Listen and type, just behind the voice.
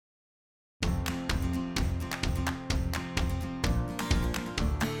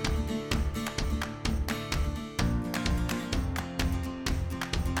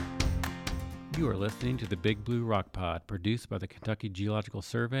You are listening to the Big Blue Rock Pod, produced by the Kentucky Geological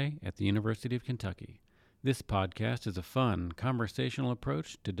Survey at the University of Kentucky. This podcast is a fun, conversational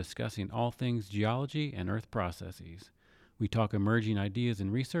approach to discussing all things geology and earth processes. We talk emerging ideas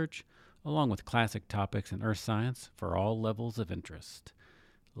in research, along with classic topics in earth science for all levels of interest.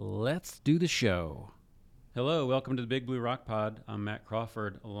 Let's do the show. Hello, welcome to the Big Blue Rock Pod. I'm Matt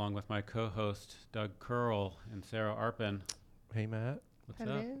Crawford, along with my co-host Doug Curl and Sarah Arpin. Hey, Matt. What's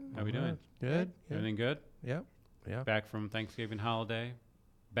Hello. up? How we doing? Good. Everything good? Yep. Yeah. Back from Thanksgiving holiday,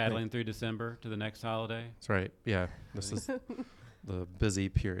 battling through December to the next holiday. That's right. Yeah. This is the busy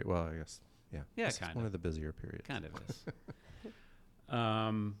period. Well, I guess. Yeah. Yeah, this kind is one of the busier periods. Kind of is.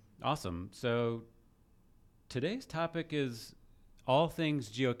 Awesome. So today's topic is all things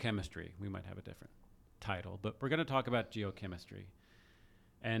geochemistry. We might have a different title, but we're going to talk about geochemistry.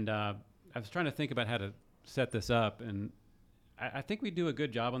 And I was trying to think about how to set this up, and I think we do a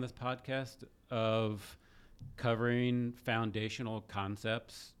good job on this podcast of covering foundational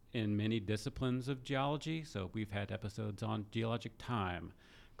concepts in many disciplines of geology. So we've had episodes on geologic time,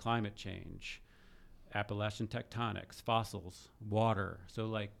 climate change, Appalachian tectonics, fossils, water. So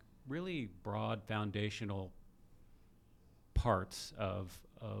like really broad foundational parts of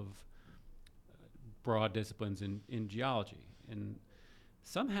broad disciplines in geology. And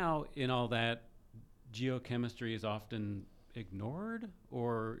somehow in all that, geochemistry is often ignored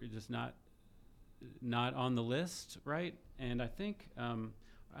or just not on the list, right? And I think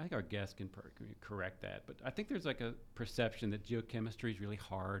our guest can correct that, but I think there's like a perception that geochemistry is really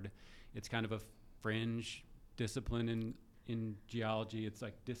hard. It's kind of a fringe discipline in geology. It's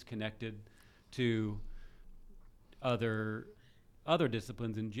like disconnected to other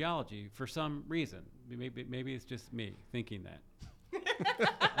disciplines in geology for some reason. Maybe it's just me thinking that.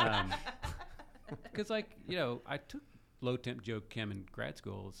 Because I took low temp geochem in grad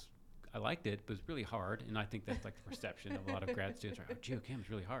schools. I liked it, but it was really hard, and I think that's like the perception of a lot of grad students. Right? Oh, geochem is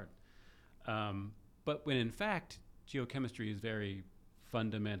really hard. But when in fact, geochemistry is very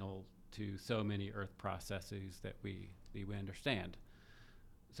fundamental to so many earth processes that we understand.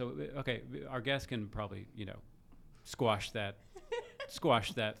 So, okay, our guest can probably, squash that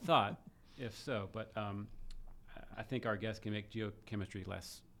thought, if so. But I think our guest can make geochemistry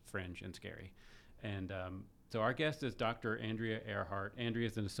less fringe and scary. And so our guest is Dr. Andrea Earhart. Andrea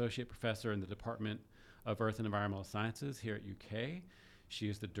is an associate professor in the Department of Earth and Environmental Sciences here at UK. She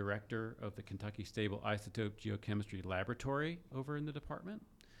is the director of the Kentucky Stable Isotope Geochemistry Laboratory over in the department.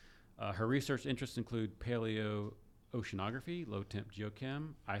 Her research interests include paleoceanography, low-temp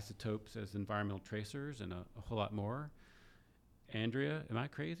geochem, isotopes as environmental tracers, and a whole lot more. Andrea, am I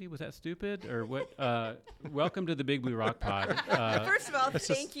crazy? Was that stupid? Or what? Welcome to the Big Blue Rock Pod. First of all,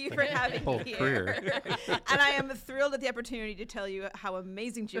 thank you for having me here. Career. And I am thrilled at the opportunity to tell you how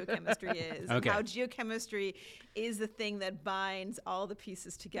amazing geochemistry is. Okay. And how geochemistry is the thing that binds all the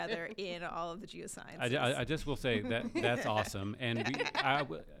pieces together in all of the geosciences. I just will say that's awesome. And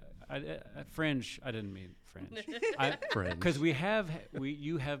fringe, I didn't mean fringe. Fringe. Because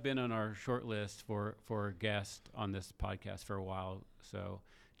you have been on our short list for a guest on this podcast for a while. So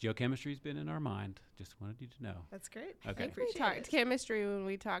geochemistry's been in our mind. Just wanted you to know. That's great. Okay. I We appreciate We talked it. chemistry when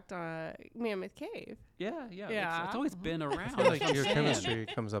we talked Mammoth Cave. Yeah. Yeah. It's always been around. I feel like That's what I'm saying.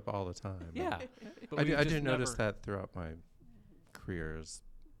 geochemistry comes up all the time. Yeah. But I we've do just notice never- that throughout my careers.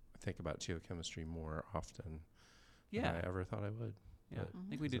 I think about geochemistry more often than Yeah. I ever thought I would. Yeah. I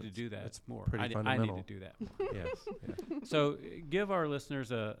think we need to do that it's more. pretty I need fundamental. to do that more. Yes. Yeah. So give our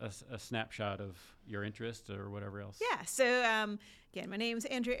listeners a snapshot of your interests or whatever else. Yeah. So again, my name is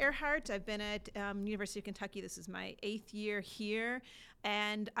Andrea Earhart. I've been at University of Kentucky. This is my 8th year here,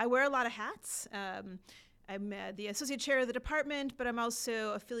 and I wear a lot of hats. I'm the associate chair of the department, but I'm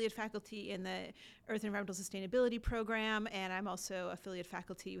also affiliate faculty in the Earth and Environmental Sustainability program, and I'm also affiliate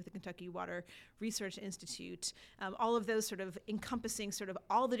faculty with the Kentucky Water Research Institute. All of those sort of encompassing sort of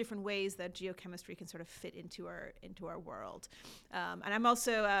all the different ways that geochemistry can sort of fit into our world. And I'm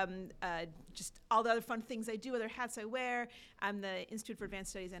also just all the other fun things I do, other hats I wear. I'm the Institute for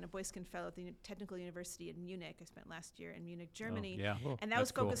Advanced Studies and a Boyskin Fellow at the Technical University in Munich. I spent last year in Munich, Germany. Oh, yeah. Cool. And that was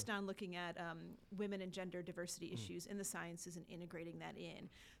That's cool. focused on looking at women and gender diversity issues in the sciences and integrating that in.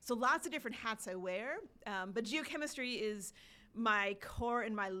 So lots of different hats I wear, but geochemistry is my core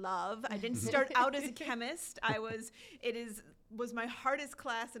and my love. I didn't start out as a chemist. It was my hardest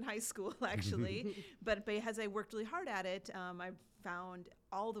class in high school, actually. but as I worked really hard at it, I found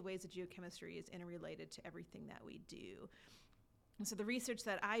all the ways that geochemistry is interrelated to everything that we do. And so the research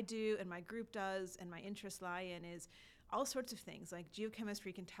that I do and my group does and my interests lie in is all sorts of things. Like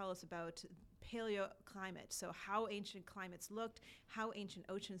geochemistry can tell us about paleoclimate, so how ancient climates looked, how ancient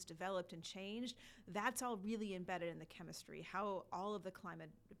oceans developed and changed, that's all really embedded in the chemistry, how all of the climate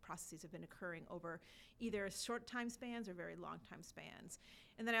processes have been occurring over either short time spans or very long time spans.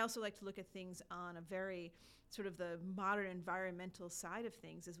 And then I also like to look at things on a very sort of the modern environmental side of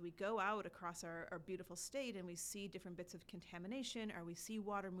things as we go out across our beautiful state and we see different bits of contamination, or we see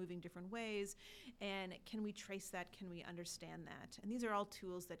water moving different ways, and can we trace that, can we understand that? And these are all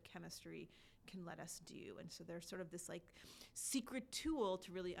tools that chemistry can let us do. And so they're sort of this like secret tool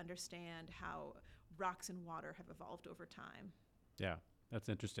to really understand how rocks and water have evolved over time. Yeah, that's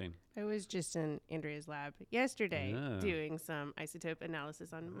interesting. I was just in Andrea's lab yesterday doing some isotope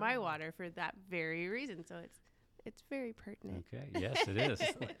analysis on my water for that very reason. So it's very pertinent. Okay. Yes, it is.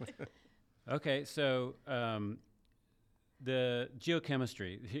 Okay. So the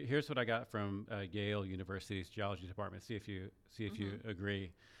geochemistry. Here's what I got from Yale University's geology department. See if you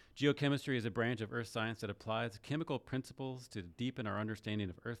agree. Geochemistry is a branch of earth science that applies chemical principles to deepen our understanding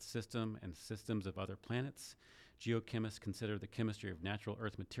of Earth's system and systems of other planets. Geochemists consider the chemistry of natural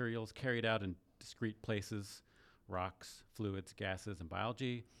earth materials carried out in discrete places, rocks, fluids, gases, and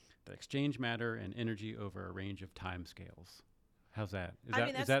biology that exchange matter and energy over a range of time scales. How's that?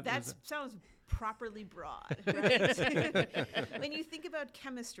 That sounds properly broad, right? When you think about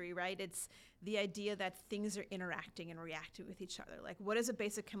chemistry, right, it's the idea that things are interacting and reacting with each other. Like, what is a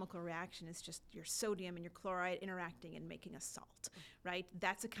basic chemical reaction? It's just your sodium and your chloride interacting and making a salt, right?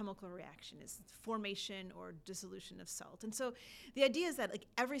 That's a chemical reaction, is formation or dissolution of salt. And so the idea is that like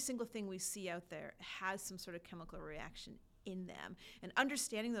every single thing we see out there has some sort of chemical reaction in them, and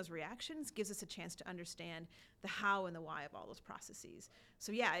understanding those reactions gives us a chance to understand the how and the why of all those processes.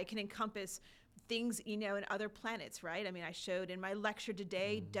 So yeah, it can encompass things, in other planets, right? I mean, I showed in my lecture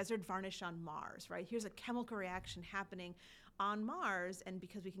today, desert varnish on Mars, right? Here's a chemical reaction happening on Mars, and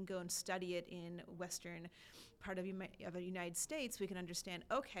because we can go and study it in western part of the United States, we can understand,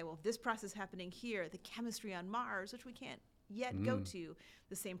 okay, well, this process happening here, the chemistry on Mars, which we can't yet go to,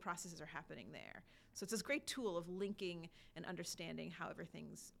 the same processes are happening there. So it's this great tool of linking and understanding how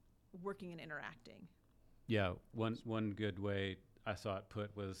everything's working and interacting. Yeah, one good way I saw it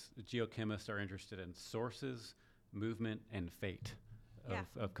put was geochemists are interested in sources, movement, and fate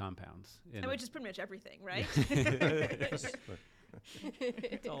of compounds. And which is pretty much everything, right?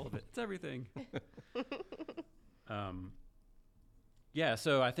 It's all of it. It's everything. Yeah,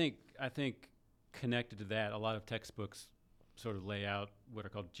 so I think connected to that, a lot of textbooks sort of lay out what are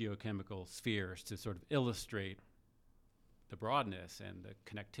called geochemical spheres to sort of illustrate the broadness and the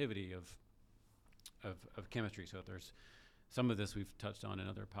connectivity of chemistry. So there's some of this we've touched on in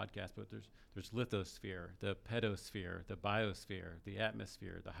other podcasts, but there's lithosphere, the pedosphere, the biosphere, the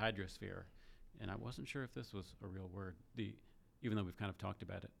atmosphere, the hydrosphere, and I wasn't sure if this was a real word. Even though we've kind of talked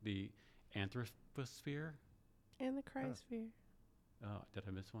about it, the anthroposphere And the cryosphere. Oh, did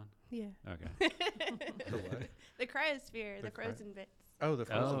I miss one? Yeah. Okay. The what? The cryosphere, the The frozen bits. Oh, the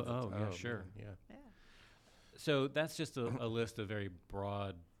frozen. Yeah, sure. man, Yeah. So that's just a list of very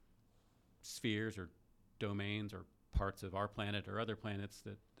broad spheres or domains or parts of our planet or other planets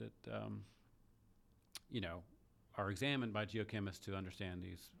that are examined by geochemists to understand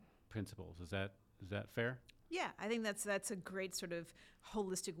these principles. Is that fair? Yeah, I think that's a great sort of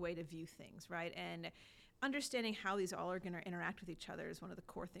holistic way to view things, right? And understanding how these all are going to interact with each other is one of the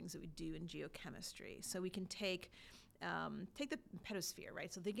core things that we do in geochemistry. So we can take the pedosphere,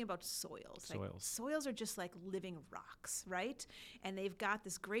 right? So thinking about soils. Like, soils are just like living rocks, right? And they've got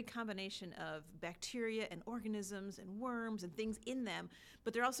this great combination of bacteria and organisms and worms and things in them,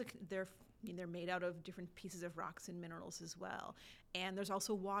 but they're made out of different pieces of rocks and minerals as well. And there's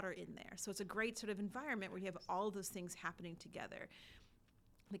also water in there. So it's a great sort of environment where you have all of those things happening together.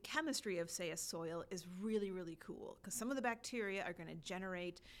 The chemistry of, say, a soil is really, really cool because some of the bacteria are going to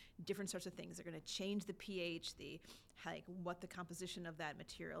generate different sorts of things. They're going to change the pH, what the composition of that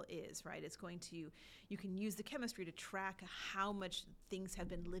material is, right? You can use the chemistry to track how much things have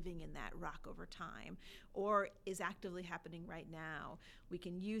been living in that rock over time or is actively happening right now. We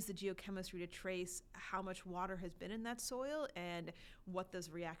can use the geochemistry to trace how much water has been in that soil and what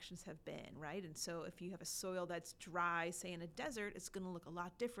those reactions have been, right? And so if you have a soil that's dry, say in a desert, it's going to look a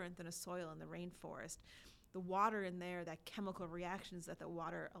lot different than a soil in the rainforest. The water in there, that chemical reactions that the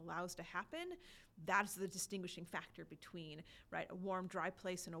water allows to happen, that's the distinguishing factor between, right, a warm, dry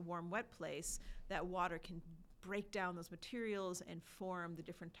place and a warm, wet place. That water can break down those materials and form the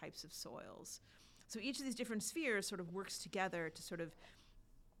different types of soils. So each of these different spheres sort of works together to sort of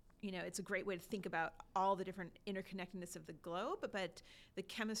it's a great way to think about all the different interconnectedness of the globe, but the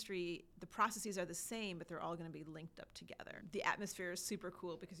chemistry, the processes are the same, but they're all going to be linked up together. The atmosphere is super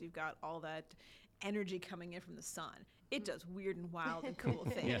cool because you've got all that energy coming in from the sun. It does weird and wild and cool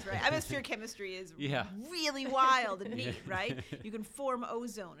things, right? Atmosphere chemistry is really wild and neat, right? You can form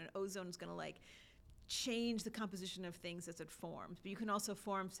ozone, and ozone is going to like change the composition of things as it forms. But you can also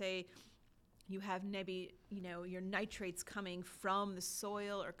form, say, you have maybe, your nitrates coming from the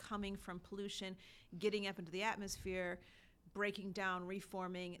soil or coming from pollution, getting up into the atmosphere, breaking down,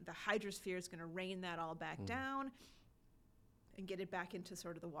 reforming. The hydrosphere is going to rain that all back down and get it back into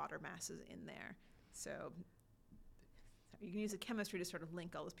sort of the water masses in there. So you can use the chemistry to sort of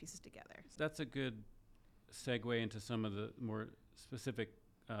link all those pieces together. So that's a good segue into some of the more specific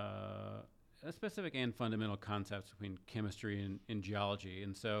and fundamental concepts between chemistry and geology.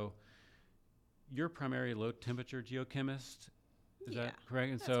 And so you're primarily low temperature geochemist, is that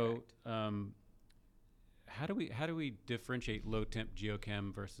correct? And that's so correct. how do we differentiate low temp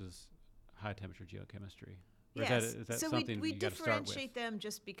geochem versus high temperature geochemistry? Or Yes. is that so something we you got to start with? differentiate them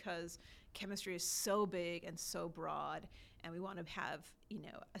just because chemistry is so big and so broad, and we want to have,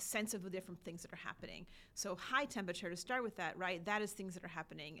 a sense of the different things that are happening. So high temperature, to start with that, right? That is things that are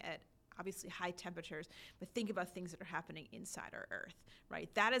happening at obviously high temperatures, but think about things that are happening inside our Earth, right?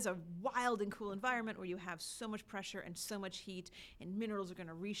 That is a wild and cool environment where you have so much pressure and so much heat, and minerals are going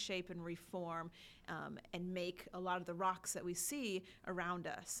to reshape and reform and make a lot of the rocks that we see around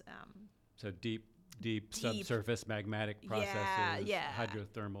us. So deep subsurface magmatic processes,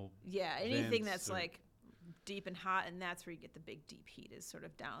 hydrothermal. Yeah, anything vents that's like deep and hot, and that's where you get the big deep heat, is sort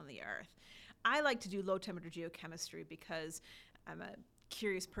of down on the Earth. I like to do low temperature geochemistry because I'm a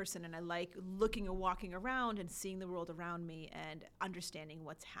curious person, and I like looking and walking around and seeing the world around me and understanding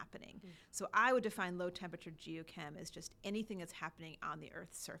what's happening. So I would define low temperature geochem as just anything that's happening on the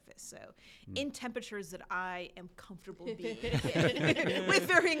Earth's surface. So in temperatures that I am comfortable being in, with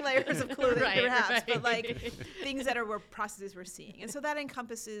varying layers of clothing perhaps, but like things that are processes we're seeing. And so that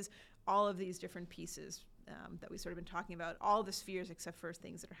encompasses all of these different pieces that we've sort of been talking about, all the spheres except for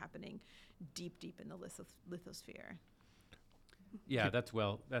things that are happening deep in the lithosphere. Yeah, that's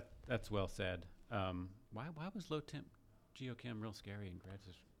well said. Why was low temp geochem real scary in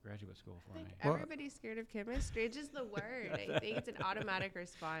graduate school for me? Everybody's scared of chemistry. It's just the word. I think it's an automatic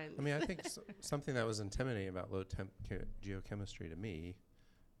response. I mean, I think something that was intimidating about low temp geochemistry to me,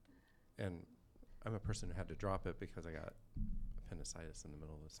 and I'm a person who had to drop it because I got appendicitis in the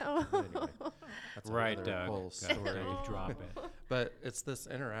middle of this. Anyway, that's another whole story. Drop it. But it's this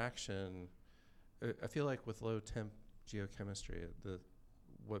interaction. I feel like with low temp geochemistry,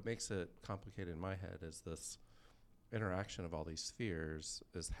 what makes it complicated in my head is this interaction of all these spheres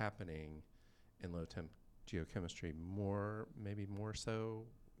is happening in low temp geochemistry maybe more so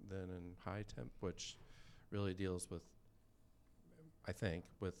than in high temp, which really deals with, I think,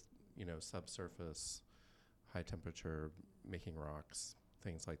 with subsurface, high temperature, making rocks,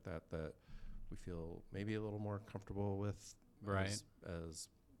 things like that we feel maybe a little more comfortable with, as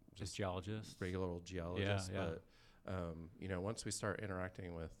just geologists, regular old geologists. Yeah. But once we start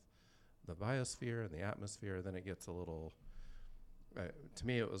interacting with the biosphere and the atmosphere, then it gets a little, to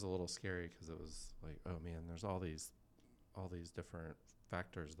me, it was a little scary because it was like, oh man, there's all these different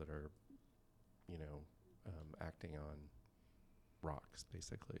factors that are, acting on rocks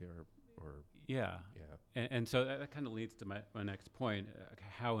basically, or yeah. And so that kind of leads to my next point.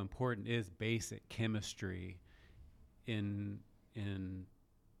 How important is basic chemistry in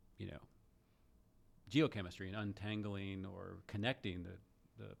geochemistry and untangling or connecting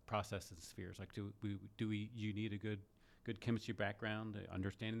the processes and spheres? Like, you need a good chemistry background,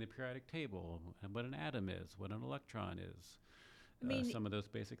 understanding the periodic table and what an atom is, what an electron is, some of those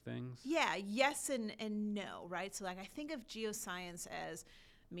basic things? Yeah, yes and no, right? So like I think of geoscience as,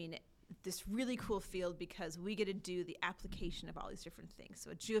 this really cool field because we get to do the application of all these different things.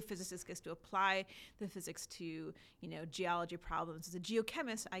 So a geophysicist gets to apply the physics to, geology problems. As a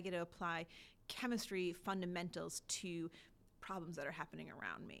geochemist, I get to apply chemistry fundamentals to problems that are happening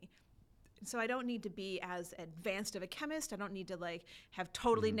around me. So I don't need to be as advanced of a chemist. I don't need to have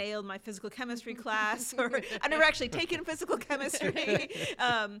totally nailed my physical chemistry class, or I've never actually taken physical chemistry.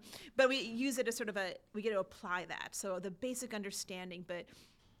 But we use it as we get to apply that. So the basic understanding, but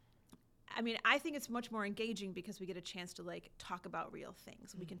I think it's much more engaging because we get a chance to talk about real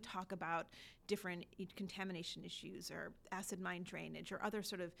things. We can talk about different contamination issues or acid mine drainage or other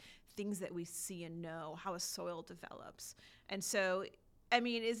sort of things that we see and know, how a soil develops. And so,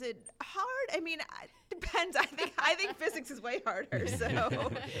 is it hard? It depends. I think physics is way harder.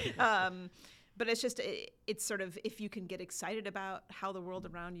 So, but it's just it's sort of, if you can get excited about how the world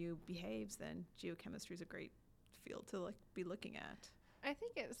around you behaves, then geochemistry is a great field to like be looking at. I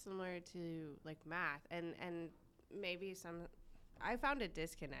think it's similar to like math and maybe I found a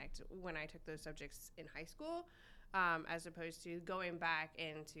disconnect when I took those subjects in high school, as opposed to going back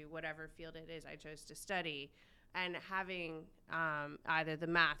into whatever field it is I chose to study and having either the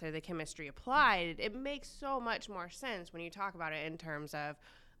math or the chemistry applied. It makes so much more sense when you talk about it in terms of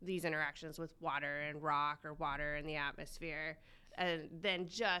these interactions with water and rock or water in the atmosphere, than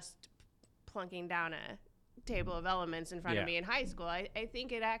just plunking down a table of elements in front of me in high school. I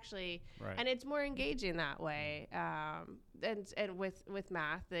think it actually, and it's more engaging that way. And with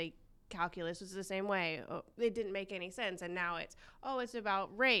math, the calculus was the same way. It didn't make any sense, and now it's about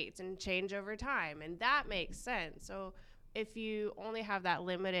rates and change over time, and that makes sense. So if you only have that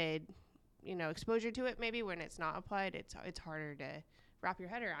limited, exposure to it, maybe when it's not applied, it's harder to wrap your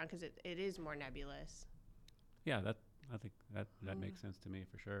head around because it is more nebulous. Yeah, I think that makes sense to me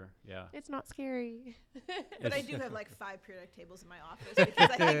for sure. Yeah. It's not scary. But I do have like 5 periodic tables in my office because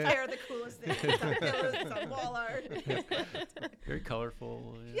I think they're the coolest thing. It's on pillars, it's on wall art. Very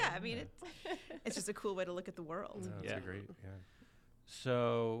colorful. Yeah, I mean, it's just a cool way to look at the world. That's great. Yeah.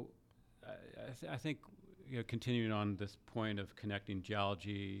 So I think, continuing on this point of connecting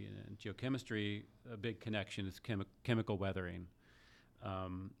geology and geochemistry, a big connection is chemical weathering.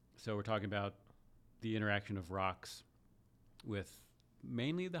 So we're talking about the interaction of rocks with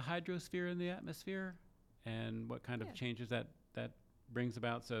mainly the hydrosphere in the atmosphere and what kind of changes that brings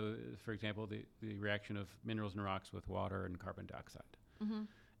about. So, for example, the reaction of minerals and rocks with water and carbon dioxide. Mm-hmm.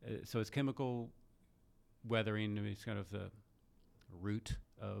 So it's chemical weathering. I mean, it's kind of the root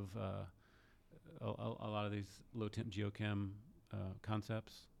of a lot of these low-temp geochem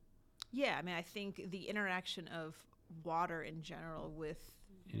concepts. Yeah, I mean, I think the interaction of water in general with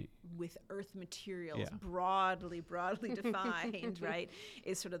earth materials, broadly defined, right,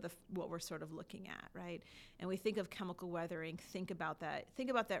 is sort of what we're sort of looking at, right? And we think of chemical weathering, think about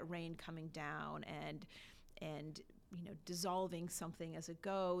that rain coming down and dissolving something as it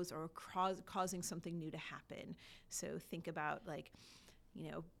goes, or causing something new to happen. So think about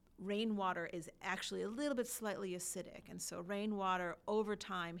rainwater is actually a little bit slightly acidic, and so rainwater over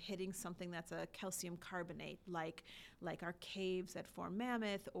time hitting something that's a calcium carbonate, like our caves that form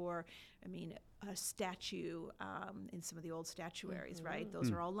Mammoth, or a statue in some of the old statuaries, right? Those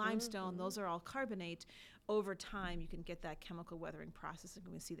are all limestone, those are all carbonate. Over time, you can get that chemical weathering process,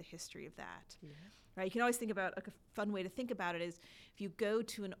 and we see the history of that. Yeah. Right? You can always think about, a fun way to think about it is if you go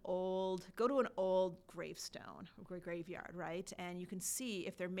to an old gravestone or graveyard, right? And you can see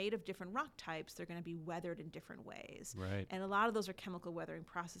if they're made of different rock types, they're going to be weathered in different ways. Right. And a lot of those are chemical weathering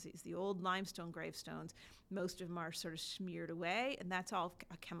processes. The old limestone gravestones, most of them are sort of smeared away, and that's all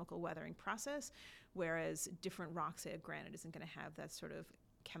a chemical weathering process, whereas different rocks, say a granite, isn't going to have that sort of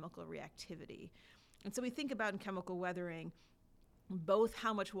chemical reactivity. And so we think about in chemical weathering both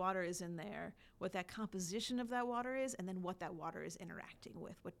how much water is in there, what that composition of that water is, and then what that water is interacting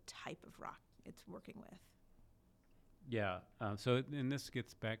with, what type of rock it's working with. Yeah. And this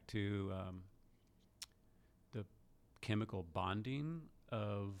gets back to the chemical bonding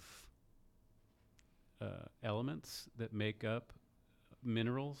of elements that make up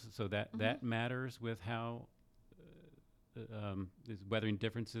minerals. So that matters with how these weathering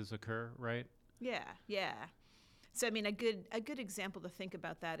differences occur, right? Yeah. So, a good example to think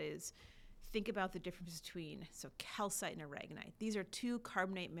about that is, think about the difference between calcite and aragonite. These are 2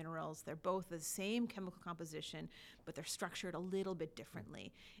 carbonate minerals. They're both the same chemical composition, but they're structured a little bit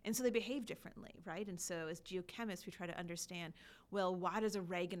differently. And so they behave differently, right? And so as geochemists, we try to understand, well, why does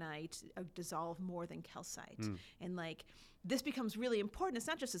aragonite dissolve more than calcite? And this becomes really important. It's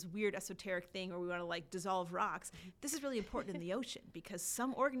not just this weird esoteric thing where we want to dissolve rocks. This is really important in the ocean because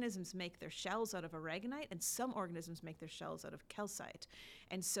some organisms make their shells out of aragonite and some organisms make their shells out of calcite.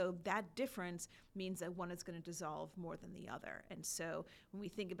 And so that difference means that one is going to dissolve more than the other. And so when we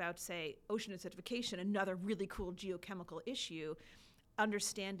think about, say, ocean acidification, another really cool geochemical issue,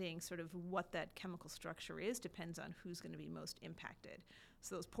 understanding sort of what that chemical structure is depends on who's going to be most impacted.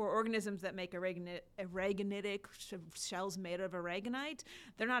 So those poor organisms that make aragonitic shells made of aragonite,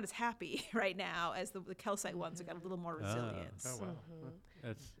 they're not as happy right now as the calcite ones that got a little more resilience. Oh, wow.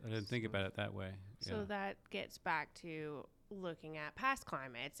 I didn't think about it that way. So that gets back to looking at past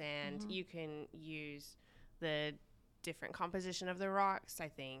climates, and you can use the different composition of the rocks, I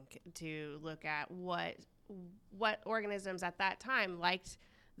think, to look at what organisms at that time liked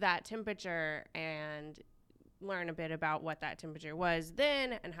that temperature and learn a bit about what that temperature was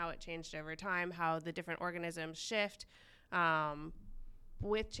then and how it changed over time, how the different organisms shift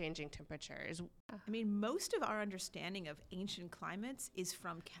with changing temperatures. I mean, most of our understanding of ancient climates is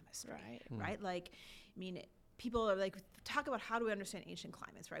from chemistry, right? Like, I mean, people are like, talk about how do we understand ancient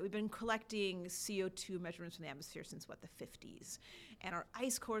climates, right? We've been collecting CO2 measurements from the atmosphere since, the 50s. And our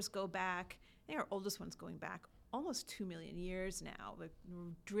ice cores go back, I think our oldest one's going back almost 2 million years now. We're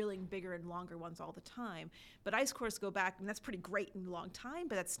drilling bigger and longer ones all the time. But ice cores go back, and that's pretty great in a long time,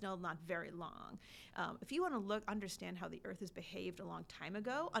 but that's still not very long. If you want to understand how the Earth has behaved a long time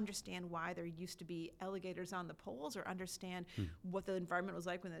ago, understand why there used to be alligators on the poles, or understand what the environment was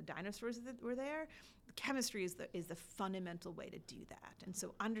like when the dinosaurs were there, chemistry is the fundamental way to do that. And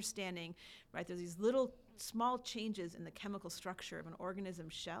so understanding, right, there's these little small changes in the chemical structure of an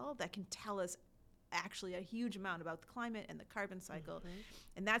organism's shell that can tell us actually a huge amount about the climate and the carbon cycle.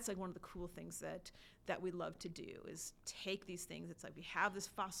 And that's like one of the cool things that we love to do, is take these things. It's like we have this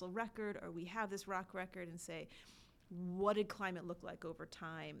fossil record or we have this rock record and say, what did climate look like over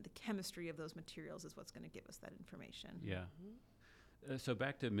time? The chemistry of those materials is what's going to give us that information. Yeah. So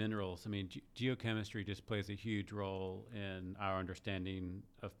back to minerals. I mean, geochemistry just plays a huge role in our understanding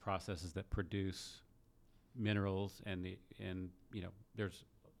of processes that produce minerals, and there's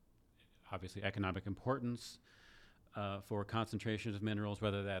obviously economic importance for concentrations of minerals,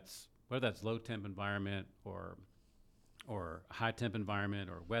 whether that's low temp environment or high temp environment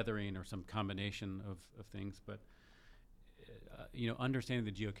or weathering or some combination of things. But understanding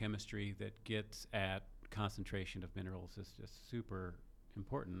the geochemistry that gets at concentration of minerals is just super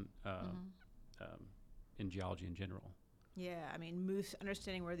important in geology in general. Yeah, I mean,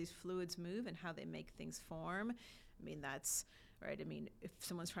 understanding where these fluids move and how they make things form. I mean, that's right. I mean, if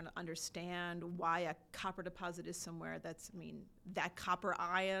someone's trying to understand why a copper deposit is somewhere, that copper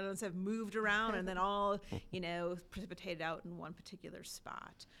ions have moved around and then all, precipitated out in one particular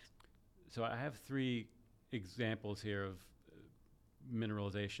spot. So I have 3 examples here of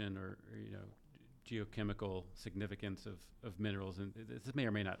mineralization or geochemical significance of minerals, and this may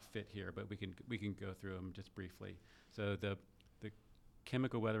or may not fit here, but we can go through them just briefly. So the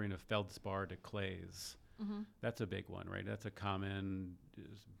chemical weathering of feldspar to clays. That's a big one, right? That's a common,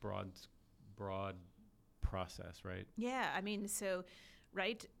 broad process, right? Yeah, I mean, so,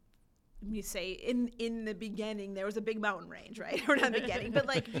 right, you say in the beginning there was a big mountain range, right? Or not the beginning, but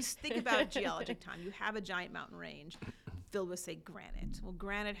like if you think about geologic time, you have a giant mountain range filled with, say, granite. Well,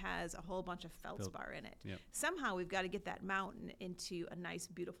 granite has a whole bunch of feldspar in it. Yep. Somehow we've got to get that mountain into a nice,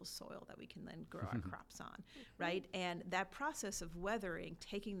 beautiful soil that we can then grow our crops on, right? And that process of weathering,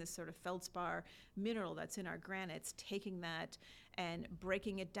 taking this sort of feldspar mineral that's in our granites, taking that and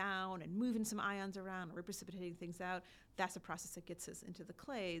breaking it down and moving some ions around, reprecipitating things out, that's the process that gets us into the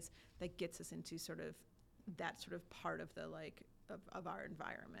clays, that gets us into sort of that sort of part of the of our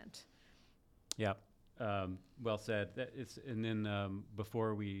environment. Yeah. Well said. And then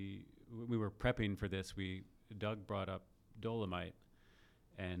before we were prepping for this, Doug brought up dolomite,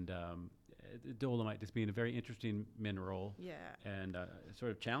 and dolomite just being a very interesting mineral. Yeah. And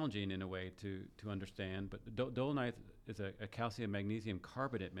sort of challenging in a way to understand. But dolomite is a calcium magnesium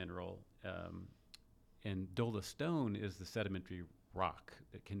carbonate mineral, and dolostone is the sedimentary rock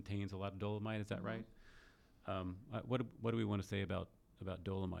that contains a lot of dolomite. Is that right? What do we want to say about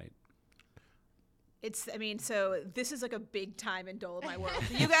dolomite? So this is like a big time in dolomite world.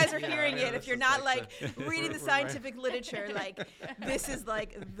 So you guys are hearing it. If you're not reading the scientific literature, this is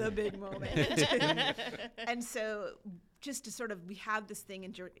like the big moment. And so just to we have this thing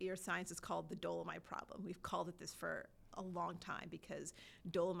in ear science, it's called the dolomite problem. We've called it this for a long time because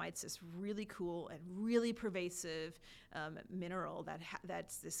dolomite's this really cool and really pervasive mineral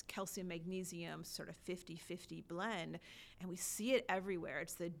that's this calcium magnesium sort of 50-50 blend, and we see it everywhere.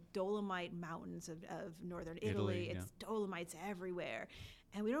 It's the Dolomite mountains of northern Italy. It's dolomites everywhere,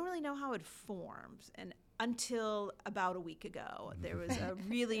 and we don't really know how it forms. And until about a week ago, there was a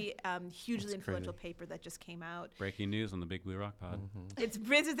really hugely influential paper that just came out. Breaking news on the Big Blue Rock Pod. It's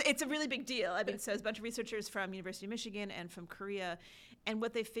a really big deal. I mean, so it's a bunch of researchers from University of Michigan and from Korea, and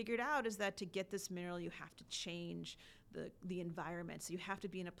what they figured out is that to get this mineral, you have to change the environment. So you have to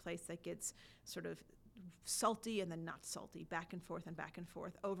be in a place that gets sort of salty and then not salty, back and forth,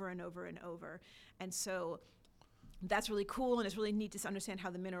 over and over and over. And so that's really cool, and it's really neat to understand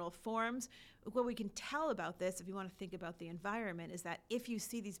how the mineral forms. What we can tell about this, if you want to think about the environment, is that if you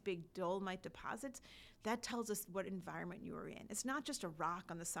see these big dolomite deposits, that tells us what environment you are in. It's not just a rock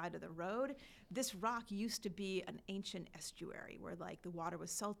on the side of the road. This rock used to be an ancient estuary where the water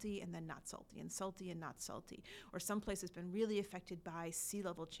was salty and then not salty and salty and not salty. Or some place has been really affected by sea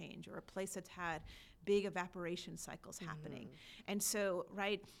level change, or a place that's had big evaporation cycles happening. And so,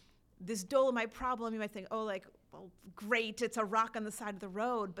 right, this dolomite problem, you might think, well, great, it's a rock on the side of the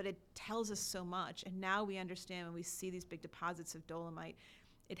road, but it tells us so much. And now we understand when we see these big deposits of dolomite,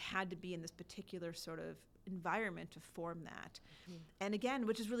 it had to be in this particular sort of environment to form that. And again,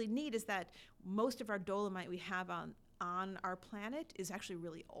 which is really neat, is that most of our dolomite we have on our planet is actually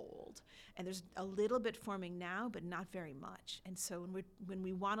really old. And there's a little bit forming now, but not very much. And so when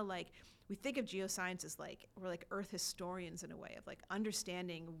we want to, like, we think of geoscience as like, we're like earth historians in a way of like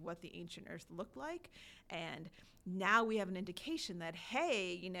understanding what the ancient earth looked like. And now we have an indication that,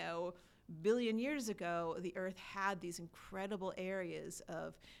 hey, you know, billion years ago, the earth had these incredible areas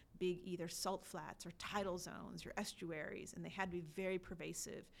of big either salt flats or tidal zones or estuaries, and they had to be very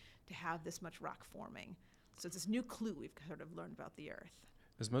pervasive to have this much rock forming. So it's this new clue we've sort of learned about the earth.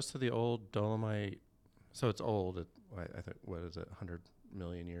 Is most of the old dolomite, so it's old, I think, what is it, 100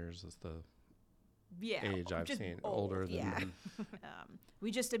 million years is the age I've seen, older than... Yeah.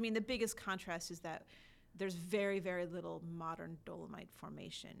 I mean, the biggest contrast is that there's very, very little modern dolomite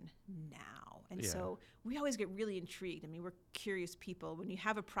formation now. And so we always get really intrigued. I mean, we're curious people. When you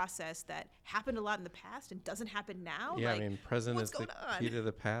have a process that happened a lot in the past and doesn't happen now, yeah, like, I mean, present is the on? key to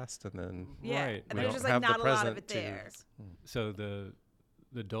the past, and then... Yeah, Right. and we there's don't just like have the not a lot of present it to- there. So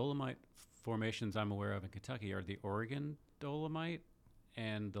the dolomite formations I'm aware of in Kentucky are the Oregon dolomite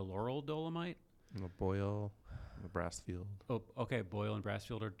and the Laurel dolomite. And the Boyle, the Brassfield. Oh, okay. Boyle and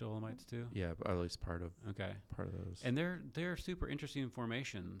Brassfield are dolomites too. Yeah, but at least part of Okay. those. And they're super interesting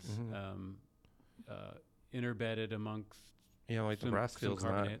formations, interbedded amongst. Like the some Brassfield's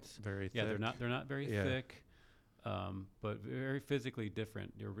not carbonates. very thick. Yeah, they're not very Yeah. thick, but very physically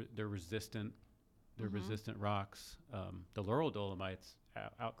different. They're resistant. They're resistant rocks. The Laurel dolomites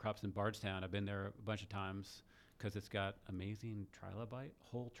outcrops in Bardstown. I've been there a bunch of times because it's got amazing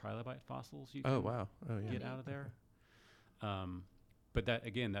whole trilobite fossils you can get out of there. But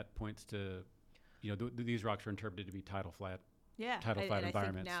that points to, these rocks are interpreted to be tidal flat And I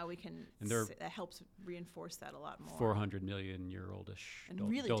environments. think now we can, And they're that helps reinforce that a lot more. 400 million year oldish And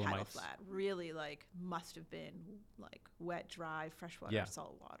really tidal dolomites. flat, really like must have been like wet, dry, freshwater, Yeah.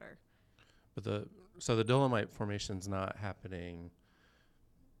 salt water. But the dolomite formation's not happening,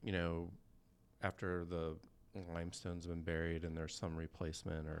 after the limestone's been buried and there's some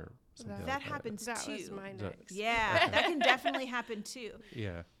replacement or something like That that. happens That too. was my next. Yeah, that can definitely happen too.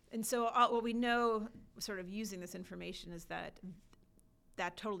 Yeah. And so what we know sort of using this information is that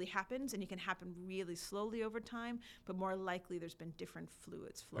totally happens, and it can happen really slowly over time, but more likely there's been different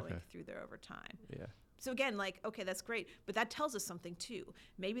fluids flowing through there over time. Yeah. So again, okay, that's great, but that tells us something too.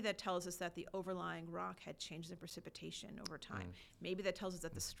 Maybe that tells us that the overlying rock had changes in precipitation over time. Maybe that tells us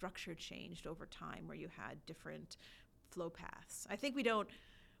that the structure changed over time, where you had different flow paths. I think we don't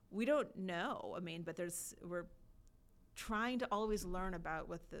know. I mean, but we're trying to always learn about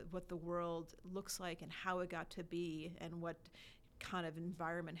what the world looks like and how it got to be and what kind of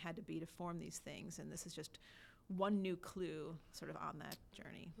environment had to be to form these things. And this is just one new clue sort of on that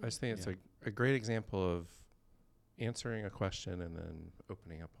journey. I just think it's a great example of answering a question and then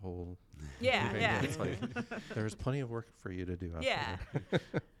opening up a whole Yeah, thing. yeah. It's like there's plenty of work for you to do out Yeah. there.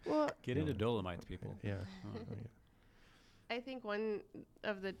 Well, Get into dolomites, people. Yeah. I think one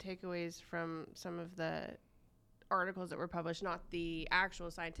of the takeaways from some of the articles that were published, not the actual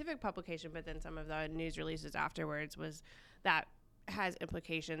scientific publication, but then some of the news releases afterwards, was that has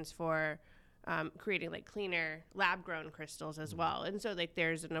implications for creating like cleaner lab grown crystals as well. And so like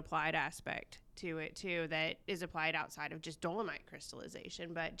there's an applied aspect to it too that is applied outside of just dolomite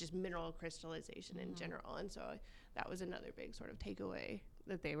crystallization, but just mineral crystallization in general. And so that was another big sort of takeaway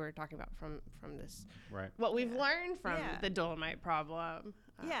that they were talking about from this, Right. what we've learned from Yeah. the dolomite problem.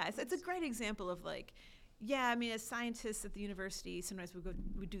 Yeah, it's a great example of like, I mean, as scientists at the university, sometimes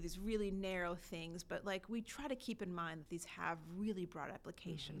we do these really narrow things, but like we try to keep in mind that these have really broad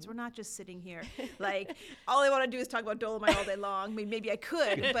applications. We're not just sitting here like, all I want to do is talk about dolomite all day long. I mean, maybe I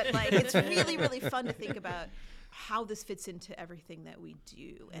could, but like it's really, really fun to think about how this fits into everything that we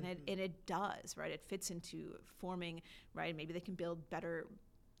do. And it does, right? It fits into forming, right? Maybe they can build better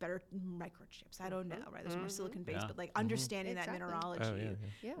microchips. I don't know, right? There's more silicon based, Yeah. but like understanding that Exactly. mineralogy, Oh, yeah.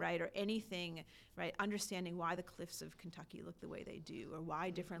 Yeah. right? Or anything, right? Understanding why the cliffs of Kentucky look the way they do, or why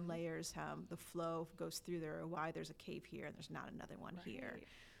different layers, the flow goes through there, or why there's a cave here and there's not another one here. Right.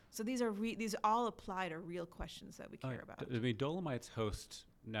 So these all apply to real questions that we care about. I mean, dolomites host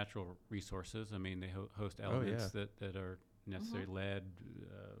natural resources. I mean, they host elements that are necessary: lead,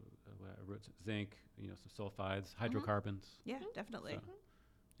 zinc, some sulfides, hydrocarbons. Yeah, definitely.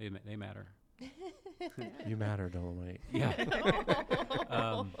 So they matter. You matter, dolomite. Yeah.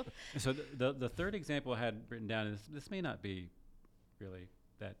 So the third example I had written down is, this may not be really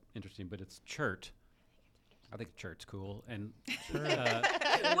that interesting, but it's chert. I think church's cool, and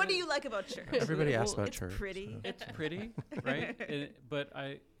What do you like about church? Everybody asks about It's church. pretty. so. it's pretty, right? But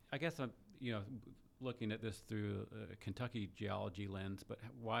I guess I'm looking at this through a Kentucky geology lens. But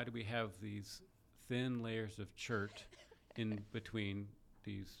why do we have these thin layers of chert in between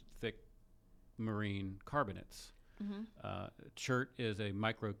these thick marine carbonates? Chert is a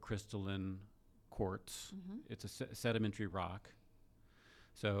microcrystalline quartz. It's a sedimentary rock.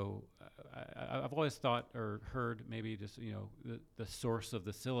 So I've always thought or heard maybe just the source of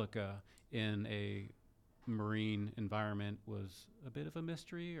the silica in a marine environment was a bit of a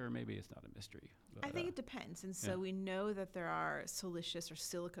mystery, or maybe it's not a mystery. But, I think it depends. And so yeah. we know that there are siliceous or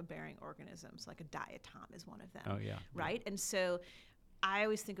silica-bearing organisms, like a diatom is one of them. Oh yeah. Right? And so I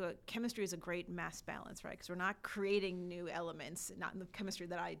always think about chemistry as a great mass balance, right? Because we're not creating new elements, not in the chemistry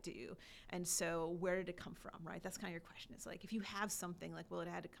that I do. And so where did it come from, right? That's kind of your question. It's like, if you have something, like, well, it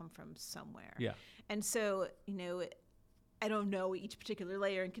had to come from somewhere. Yeah. And so, I don't know each particular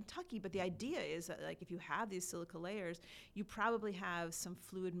layer in Kentucky, but the idea is that, like, if you have these silica layers, you probably have some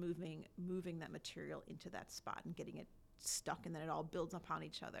fluid moving that material into that spot and getting it stuck, and then it all builds upon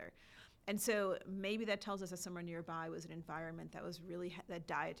each other. And so maybe that tells us that somewhere nearby was an environment that was really that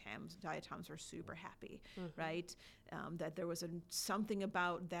diatoms were super happy, right? That there was something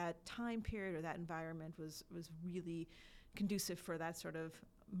about that time period or that environment was really conducive for that sort of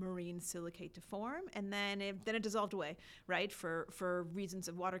marine silicate to form, and then it dissolved away, right? For reasons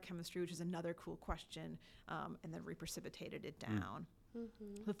of water chemistry, which is another cool question, and then reprecipitated it down.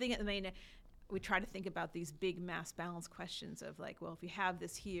 The thing, we try to think about these big mass balance questions of, like, well, if you have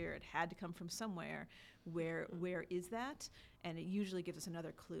this here, it had to come from somewhere. Where is that? And it usually gives us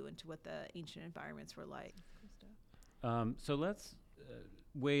another clue into what the ancient environments were like. So let's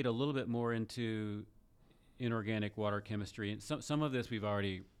wade a little bit more into inorganic water chemistry, and some of this we've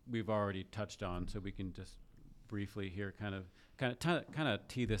already touched on. So we can just briefly here kind of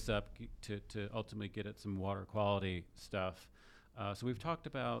tee this up to ultimately get at some water quality stuff. So we've talked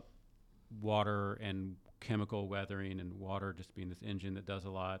about water and chemical weathering, and water just being this engine that does a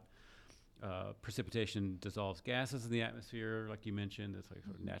lot. Precipitation dissolves gases in the atmosphere, like you mentioned. It's like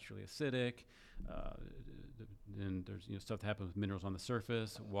sort of naturally acidic. Then there's stuff that happens with minerals on the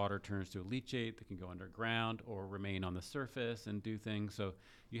surface. Water turns to a leachate that can go underground or remain on the surface and do things. So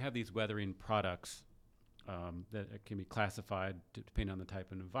you have these weathering products that can be classified depending on the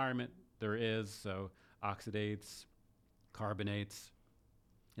type of environment there is. So oxidates, carbonates,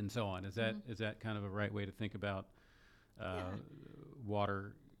 and so on. Is that kind of a right way to think about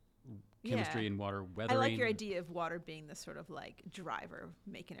water chemistry and water weathering? I like your idea of water being the sort of like driver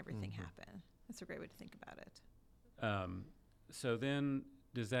making everything happen. That's a great way to think about it. So then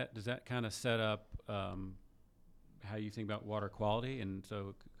does that kind of set up how you think about water quality? And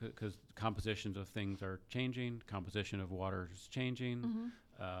so because compositions of things are changing, composition of water is changing,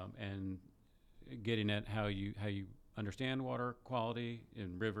 and getting at how you understand water quality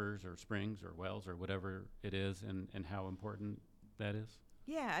in rivers or springs or wells or whatever it is, and how important that is.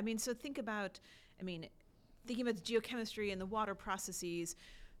 Yeah, so thinking about the geochemistry and the water processes.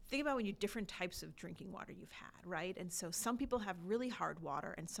 Think about when you different types of drinking water you've had, right? And so some people have really hard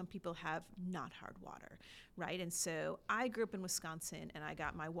water and some people have not hard water, right? And so I grew up in Wisconsin and I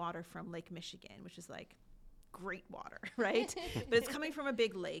got my water from Lake Michigan, which is like great water, right? But it's coming from a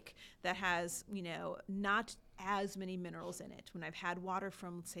big lake that has, not as many minerals in it. When I've had water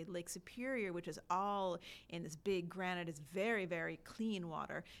from, say, Lake Superior, which is all in this big granite, is very, very clean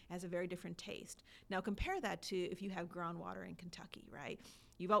water, it has a very different taste. Now compare that to if you have groundwater in Kentucky, right?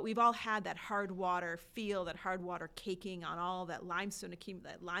 We've all had that hard water feel, that hard water caking on all that limestone,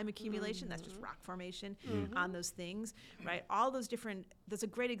 that lime accumulation. That's just rock formation on those things, right? All those different. That's a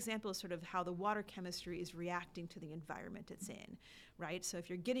great example of sort of how the water chemistry is reacting to the environment it's in, right? So if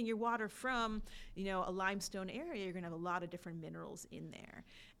you're getting your water from, a limestone area, you're going to have a lot of different minerals in there,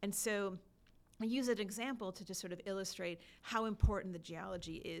 and so I use an example to just sort of illustrate how important the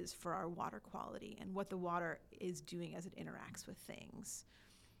geology is for our water quality and what the water is doing as it interacts with things.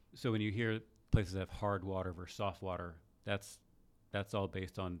 So when you hear places that have hard water versus soft water, that's all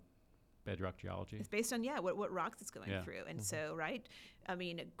based on bedrock geology? It's based on, what rocks it's going through. And so, right,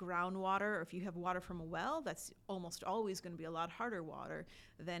 groundwater, or if you have water from a well, that's almost always going to be a lot harder water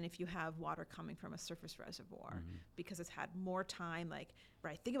than if you have water coming from a surface reservoir because it's had more time,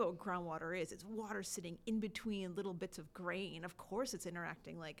 think about what groundwater is. It's water sitting in between little bits of grain. Of course, it's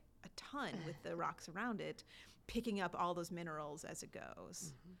interacting like a ton with the rocks around it, picking up all those minerals as it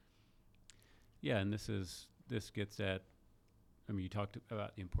goes. Yeah, and this gets at, you talked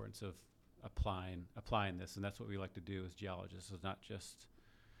about the importance of applying this, and that's what we like to do as geologists, is not just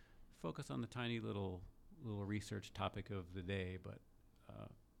focus on the tiny little little research topic of the day, but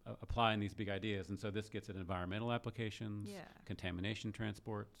applying these big ideas. And so this gets at environmental applications, Yeah. contamination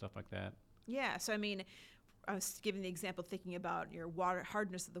transport, stuff like that. Yeah. So, I mean, I was giving the example thinking about your water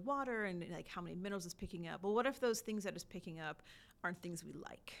hardness of the water and like how many minerals it's picking up. Well, what if those things that it's picking up aren't things we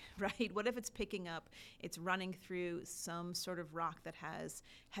like, right? What if it's picking up, it's running through some sort of rock that has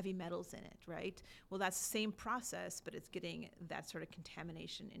heavy metals in it, right? Well, that's the same process, but it's getting that sort of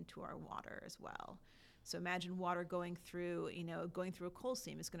contamination into our water as well. So imagine water going through a coal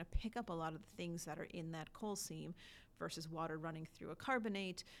seam. It's going to pick up a lot of the things that are in that coal seam versus water running through a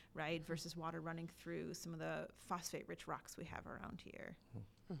carbonate, right? Versus water running through some of the phosphate-rich rocks we have around here.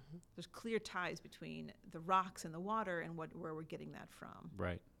 Mm-hmm. There's clear ties between the rocks and the water and where we're getting that from.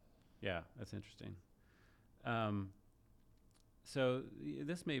 Right. Yeah, that's interesting. So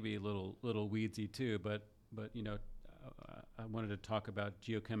this may be a little weedsy too, but I wanted to talk about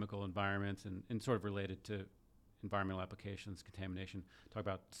geochemical environments and sort of related to environmental applications, contamination. Talk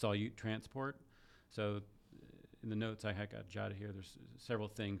about solute transport. So in the notes I had got jotted here, there's several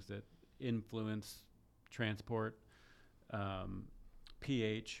things that influence transport.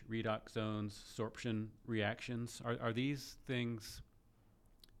 pH, redox zones, sorption reactions. Are these things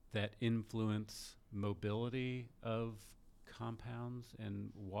that influence mobility of compounds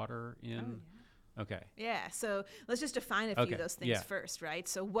and water in? Okay. Yeah, so let's just define a few Okay, of those things yeah. first, right?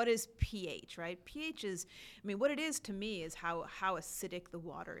 So what is pH, right? pH is, what it is to me is how acidic the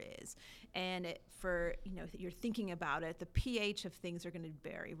water is. And you're thinking about it, the pH of things are going to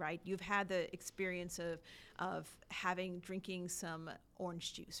vary, right? You've had the experience of drinking some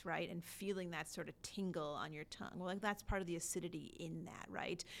orange juice, right? And feeling that sort of tingle on your tongue. Well, like that's part of the acidity in that,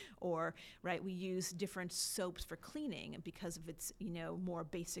 right? Or, right, we use different soaps for cleaning because of its, more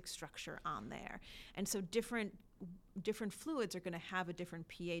basic structure on there. And so different fluids are going to have a different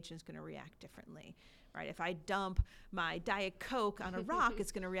pH and it's going to react differently, right? If I dump my Diet Coke on a rock,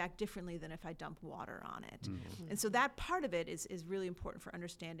 it's going to react differently than if I dump water on it. Mm-hmm. And so that part of it is really important for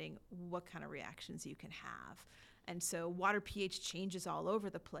understanding what kind of reactions you can have. And so water pH changes all over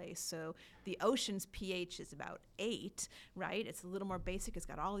the place. So the ocean's pH is about 8, right? It's a little more basic. It's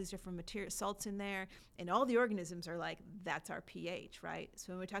got all these different salts in there. And all the organisms are like, that's our pH, right?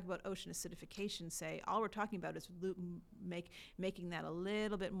 So when we talk about ocean acidification, say, all we're talking about is making that a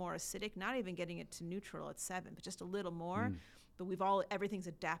little bit more acidic, not even getting it to neutral at 7, but just a little more. But everything's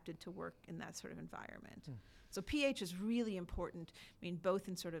adapted to work in that sort of environment. So pH is really important, both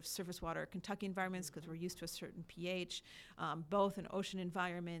in sort of surface water Kentucky environments, because we're used to a certain pH, both in ocean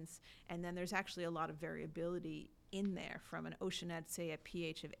environments, and then there's actually a lot of variability in there from an ocean at, say, a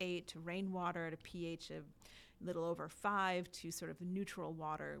pH of 8 to rainwater at a pH of a little over 5 to sort of neutral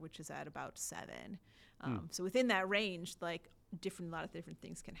water, which is at about 7. So within that range, like a lot of different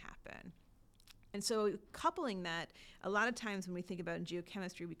things can happen. And so coupling that, a lot of times when we think about in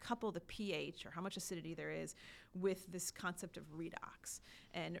geochemistry, we couple the pH, or how much acidity there is, with this concept of redox.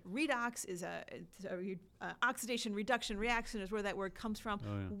 And redox is a oxidation reduction reaction is where that word comes from.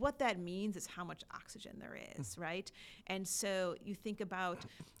 Oh, yeah. What that means is how much oxygen there is, right? And so you think about,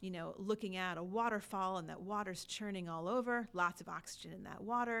 looking at a waterfall and that water's churning all over, lots of oxygen in that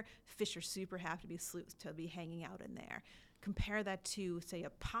water. Fish are super happy to be hanging out in there. Compare that to, say, a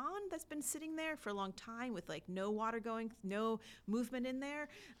pond that's been sitting there for a long time with like no water going, no movement in there.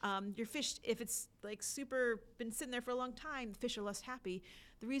 Your fish, if it's like super been sitting there for a long time, the fish are less happy.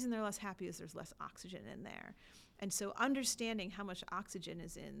 The reason they're less happy is there's less oxygen in there. And so understanding how much oxygen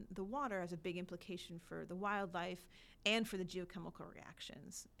is in the water has a big implication for the wildlife and for the geochemical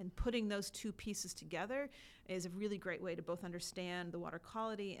reactions. And putting those two pieces together is a really great way to both understand the water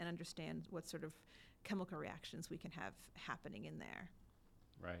quality and understand what sort of chemical reactions we can have happening in there.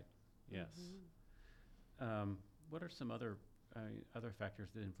 Right. Yes. What are some other factors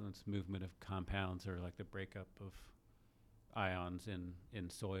that influence movement of compounds, or like the breakup of ions in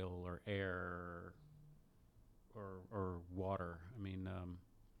soil or air or water?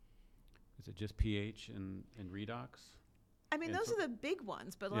 Is it just pH and redox? Those are the big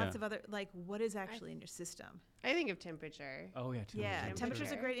ones, but lots of other, like, what is actually in your system? I think of temperature. Oh, yeah. Yeah,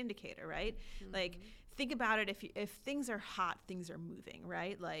 temperature's a great indicator, right? Like, think about it. If things are hot, things are moving,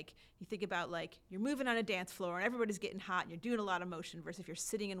 right? Like, you think about, like, you're moving on a dance floor and everybody's getting hot and you're doing a lot of motion, versus if you're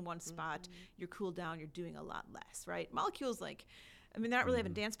sitting in one spot, you're cooled down, you're doing a lot less, right? Molecules, like, they're not really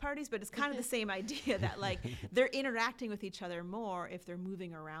having dance parties, but it's kind of the same idea that, like, they're interacting with each other more if they're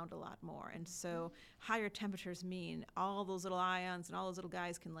moving around a lot more. And so higher temperatures mean all those little ions and all those little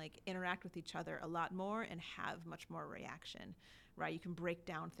guys can, like, interact with each other a lot more and have much more reaction, right? You can break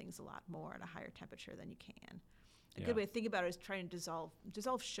down things a lot more at a higher temperature than you can. A good way to think about it is trying to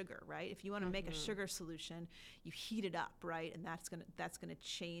dissolve sugar, right? If you want to make a sugar solution, you heat it up, right? And that's gonna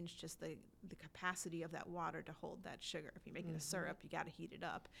change just the capacity of that water to hold that sugar. If you're making a syrup, you got to heat it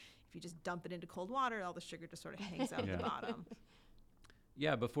up. If you just dump it into cold water, all the sugar just sort of hangs out at the bottom.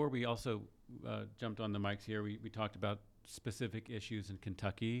 Yeah, before we also jumped on the mics here, we talked about specific issues in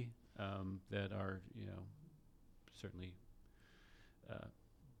Kentucky that are, certainly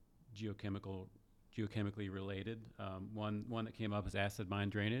geochemically related. One that came up is acid mine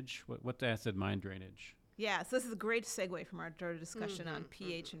drainage. What's acid mine drainage? Yeah, so this is a great segue from our discussion on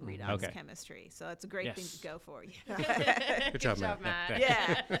pH and redox chemistry. So it's a great thing to go for. Good job, Matt.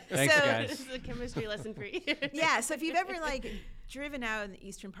 Yeah. Thanks, guys. This is a chemistry lesson for you. Yeah, so if you've ever driven out in the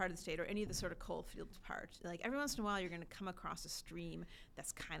eastern part of the state or any of the sort of coal field part, every once in a while you're going to come across a stream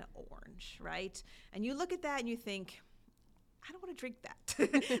that's kind of orange, right? And you look at that and you think, I don't want to drink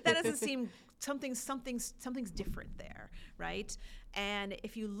that. That doesn't seem something's different there, right? And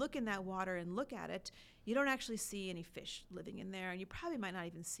if you look in that water and look at it, you don't actually see any fish living in there, and you probably might not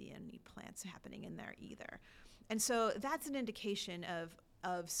even see any plants happening in there either. And so that's an indication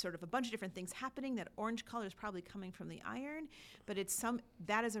of sort of a bunch of different things happening. That orange color is probably coming from the iron, but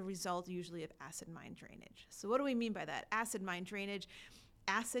that is a result usually of acid mine drainage. So what do we mean by that? Acid mine drainage.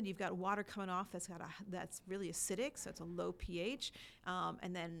 Acid, you've got water coming off that's really acidic, so it's a low pH,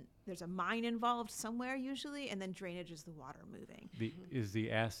 and then there's a mine involved somewhere usually, and then drainage is the water moving. Is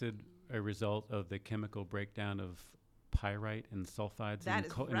the acid a result of the chemical breakdown of pyrite and sulfides? That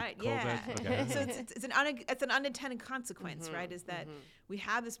is right. Yeah. Okay. So it's an unintended consequence, right? Is that we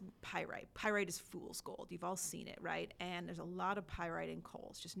have this pyrite. Pyrite is fool's gold. You've all seen it, right? And there's a lot of pyrite in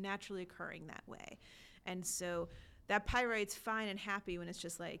coals, just naturally occurring that way, and so that pyrite's fine and happy when it's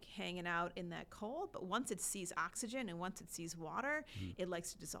just hanging out in that coal, but once it sees oxygen and once it sees water, it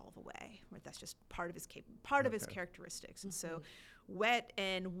likes to dissolve away. Right? That's just part of its characteristics. And so wet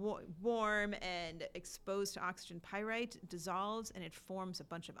and warm and exposed to oxygen pyrite dissolves, and it forms a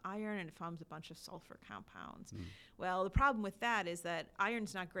bunch of iron and it forms a bunch of sulfur compounds. Well, the problem with that is that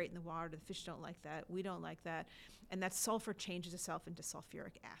iron's not great in the water. The fish don't like that. We don't like that. And that sulfur changes itself into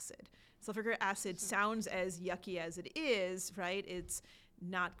sulfuric acid. Sulfuric acid sounds as yucky as it is, right? It's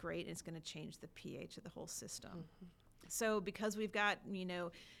not great, and it's going to change the pH of the whole system. So because we've got,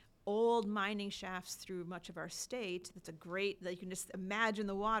 old mining shafts through much of our state, that's a great, you can just imagine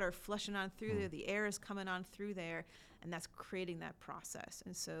the water flushing on through there, the air is coming on through there, and that's creating that process.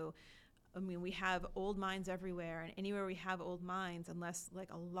 And so, we have old mines everywhere, and anywhere we have old mines, unless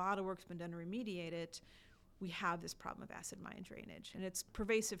a lot of work's been done to remediate it, we have this problem of acid mine drainage, and it's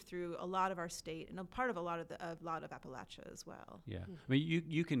pervasive through a lot of our state and a part of a lot of Appalachia as well. Yeah,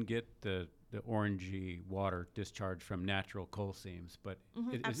 you can get the orangey water discharge from natural coal seams, but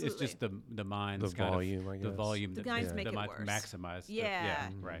it's just the mines, the volume, I guess. The volume, the mines make it worse. Maximize. Yeah,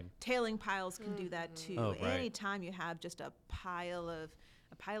 right. Tailing piles can do that too. Oh, right. Anytime you have just a pile of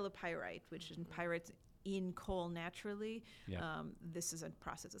pyrite, which is pyrite's in coal naturally, this is a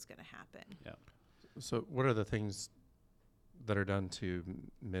process that's going to happen. Yeah. So what are the things that are done to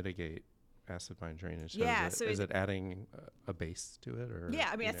mitigate acid mine drainage? Yeah, is it adding a base to it, or?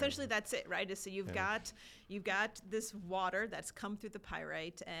 Yeah, essentially that's it, right? So you've got this water that's come through the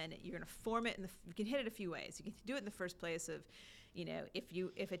pyrite, and you're going to form it, you can hit it a few ways. You can do it in the first place of,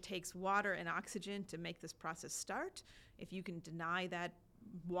 if it takes water and oxygen to make this process start, if you can deny that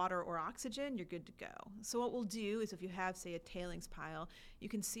water or oxygen, you're good to go. So what we'll do is, if you have, say, a tailings pile, you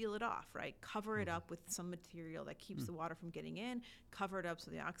can seal it off, right? Cover it up with some material that keeps the water from getting in, cover it up so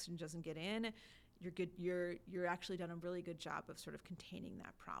the oxygen doesn't get in. You're good. You're actually done a really good job of sort of containing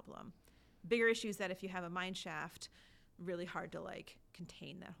that problem. Bigger issue is that if you have a mine shaft, really hard to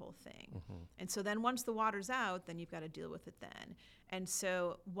contain that whole thing. And so then once the water's out, then you've got to deal with it then. And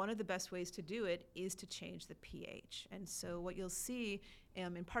so one of the best ways to do it is to change the pH. And so what you'll see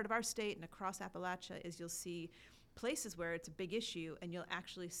in part of our state and across Appalachia is you'll see places where it's a big issue, and you'll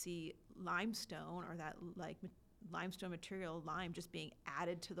actually see limestone, or that limestone material, lime, just being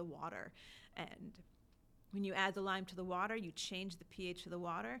added to the water. And when you add the lime to the water, you change the pH of the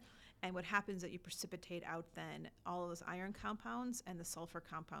water. And what happens is that you precipitate out then all of those iron compounds and the sulfur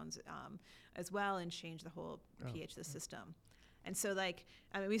compounds as well, and change the whole pH of the system. And so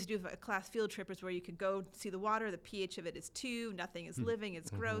we used to do a class field trip where you could go see the water, the pH of it is 2, nothing is living,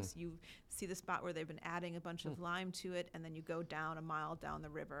 it's gross. You see the spot where they've been adding a bunch of lime to it, and then you go down a mile down the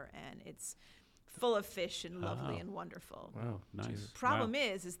river, and it's full of fish and lovely and wonderful. Wow, nice. Problem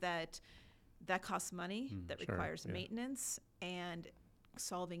is that costs money, that requires maintenance, and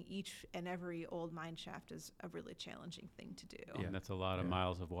solving each and every old mine shaft is a really challenging thing to do. Yeah, and that's a lot of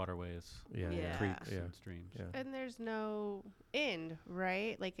miles of waterways, Yeah. creeks Yeah. and streams. Yeah. And there's no end,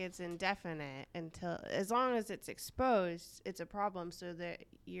 right? Like it's indefinite until, as long as it's exposed, it's a problem. So that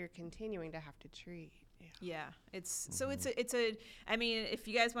you're continuing to have to treat. Yeah, it's so it's a. I mean, if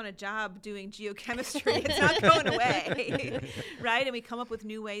you guys want a job doing geochemistry, it's not going away, right? And we come up with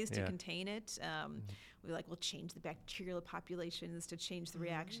new ways to contain it. We'll change the bacterial populations to change the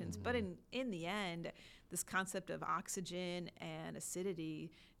reactions, but in the end, this concept of oxygen and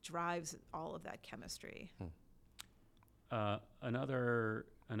acidity drives all of that chemistry. Another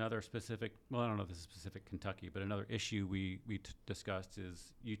specific, well, I don't know if this is specific Kentucky, but another issue we discussed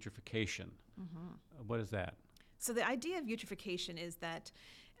is eutrophication. What is that? So the idea of eutrophication is that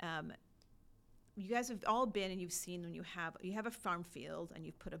you guys have all been and you've seen when you have a farm field and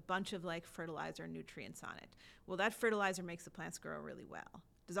you've put a bunch of like fertilizer and nutrients on it. Well, that fertilizer makes the plants grow really well.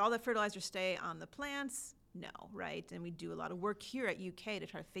 Does all that fertilizer stay on the plants? No, right? And we do a lot of work here at UK to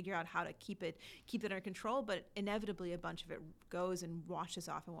try to figure out how to keep it under control, but inevitably a bunch of it goes and washes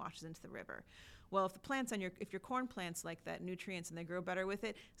off and washes into the river. Well, if the plants if your corn plants like that nutrients and they grow better with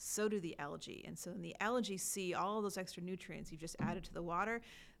it, so do the algae. And so when the algae see all those extra nutrients you've just added to the water,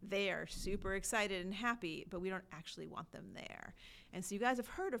 they are super excited and happy, but we don't actually want them there. And so you guys have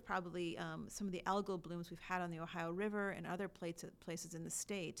heard of probably some of the algal blooms we've had on the Ohio River and other places in the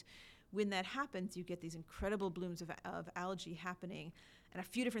state. When that happens, you get these incredible blooms of algae happening, and a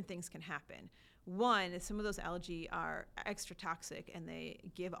few different things can happen. One is some of those algae are extra toxic, and they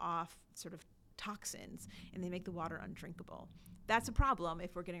give off sort of toxins, and they make the water undrinkable. That's a problem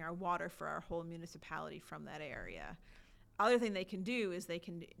if we're getting our water for our whole municipality from that area. Other thing they can do is they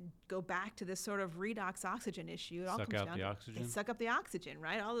can go back to this sort of redox oxygen issue. It all Suck comes out down the to- oxygen? They suck up the oxygen,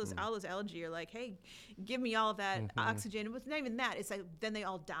 right? All those algae are like, hey, give me all of that oxygen. It was not even that. It's like then they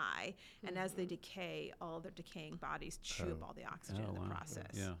all die, and as they decay, all their decaying bodies chew up all the oxygen in the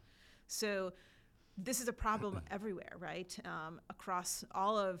process. Yeah. So this is a problem everywhere, right? Across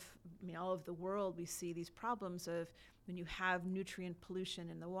all of the world, we see these problems of when you have nutrient pollution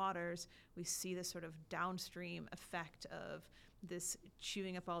in the waters, we see this sort of downstream effect of this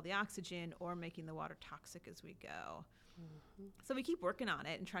chewing up all the oxygen or making the water toxic as we go. So we keep working on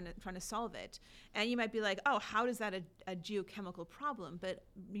it and trying to solve it. And you might be like, oh, how is that a geochemical problem? But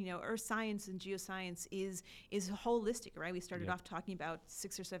earth science and geoscience is holistic, right? We started off talking about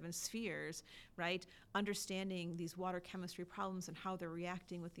 6 or 7 spheres, right? Understanding these water chemistry problems and how they're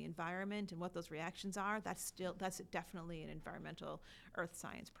reacting with the environment and what those reactions are. That's definitely an environmental earth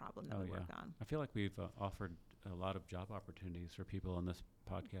science problem that we work on. I feel like we've offered a lot of job opportunities for people on this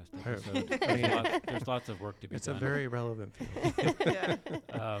podcast I mean, there's lots of work to be it's done. a very relevant field.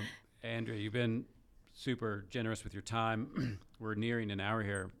 Yeah. Andrea, you've been super generous with your time. We're nearing an hour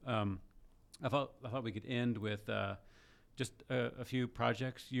here. I thought we could end with just a few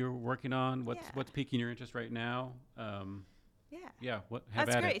projects you're working on. What's piquing your interest right now? Yeah. Have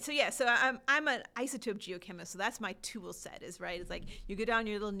That's at great. it. So so I'm an isotope geochemist. So that's my tool set. It's like you go down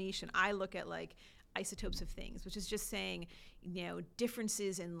your little niche, and I look at like isotopes of things, which is just saying,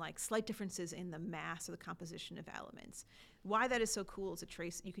 differences in slight differences in the mass or the composition of elements. Why that is so cool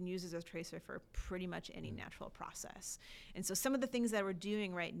is you can use it as a tracer for pretty much any natural process. And so some of the things that we're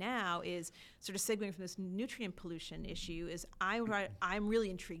doing right now is sort of segueing from this nutrient pollution issue is I'm really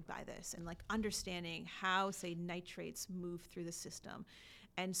intrigued by this and understanding how, say, nitrates move through the system.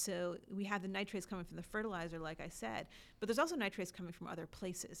 And so we have the nitrates coming from the fertilizer, like I said, but there's also nitrates coming from other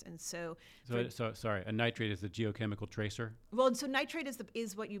places. And so sorry, a nitrate is the geochemical tracer? Well, so nitrate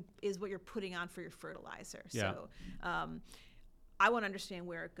is what you're putting on for your fertilizer. Yeah. So I want to understand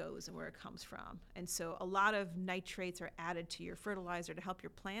where it goes and where it comes from. And so a lot of nitrates are added to your fertilizer to help your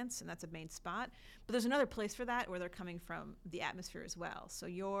plants, and that's a main spot. But there's another place for that where they're coming from the atmosphere as well. So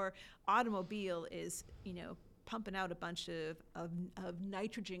your automobile is, pumping out a bunch of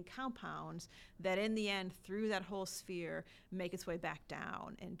nitrogen compounds that in the end, through that whole sphere, make its way back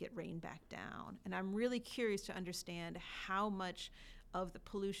down and get rained back down. And I'm really curious to understand how much of the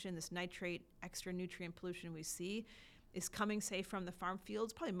pollution, this nitrate, extra nutrient pollution we see, is coming, say, from the farm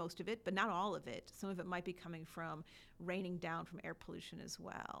fields, probably most of it, but not all of it. Some of it might be coming from raining down from air pollution as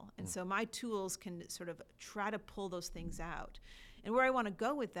well. And so my tools can sort of try to pull those things out. And where I want to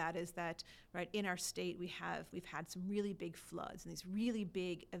go with that is that, right, in our state we've had some really big floods and these really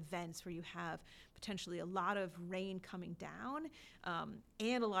big events where you have potentially a lot of rain coming down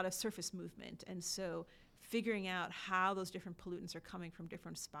and a lot of surface movement. And so figuring out how those different pollutants are coming from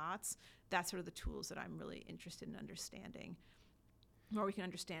different spots, that's sort of the tools that I'm really interested in understanding. The more we can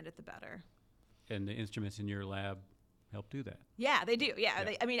understand it, the better. And the instruments in your lab help do that. Yeah, they do. Yeah,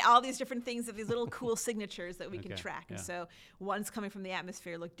 Yeah. I mean, all these different things of these little cool signatures that we can Okay, track. And yeah. so one's coming from the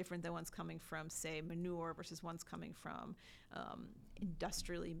atmosphere look different than one's coming from, say, manure versus one's coming from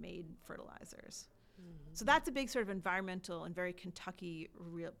industrially made fertilizers. So that's a big sort of environmental and very Kentucky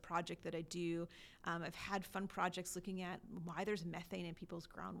real project that I do. I've had fun projects looking at why there's methane in people's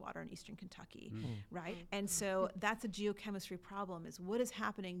groundwater in eastern Kentucky, right? And so that's a geochemistry problem, is what is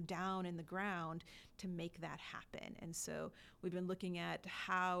happening down in the ground to make that happen. And so we've been looking at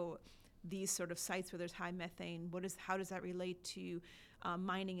how these sort of sites where there's high methane, how does that relate to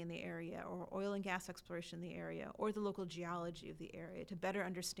mining in the area, or oil and gas exploration in the area, or the local geology of the area, to better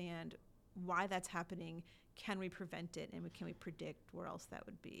understand why that's happening. Can we prevent it, and can we predict where else that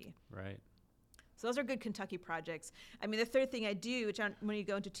would be? Right. So those are good Kentucky projects. I mean, the third thing I do, which when you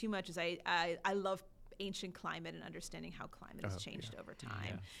go into too much, is I love ancient climate and understanding how climate has changed over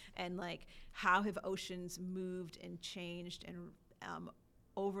time, and like how have oceans moved and changed and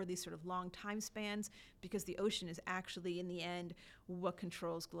over these sort of long time spans, because the ocean is actually, in the end, what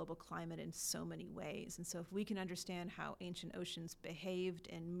controls global climate in so many ways. And so if we can understand how ancient oceans behaved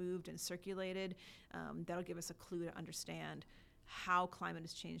and moved and circulated, that'll give us a clue to understand how climate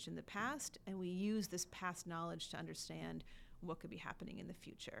has changed in the past, and we use this past knowledge to understand what could be happening in the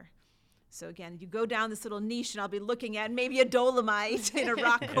future. So again, you go down this little niche, and I'll be looking at maybe a dolomite in a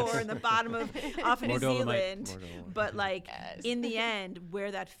rock core in the bottom off More New dolomite. Zealand. But like in the end, where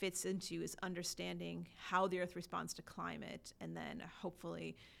that fits into is understanding how the Earth responds to climate, and then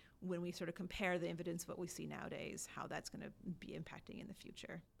hopefully, when we sort of compare the evidence what we see nowadays, how that's going to be impacting in the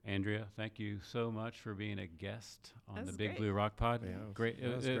future. Andrea, thank you so much for being a guest on That the was Big great. Blue Rock Pod. Yeah, Great.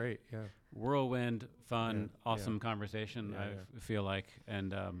 That was great. Yeah. Whirlwind, fun, Yeah, awesome conversation, Yeah, I feel like.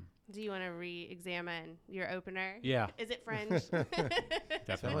 And Do you want to re-examine your opener? yeah, Is it French? Definitely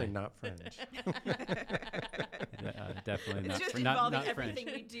definitely. not French. Definitely It's not, just not, involving not French. everything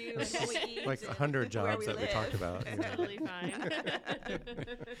we do and what we eat. Like and 100 where jobs that we talked live. about. It's totally fine.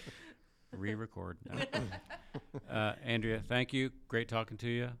 Re-record. No. Andrea, thank you. Great talking to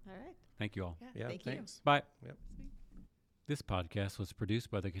you. All right. Thank you all. Yeah, Thank you. thanks. Bye. Yep. This podcast was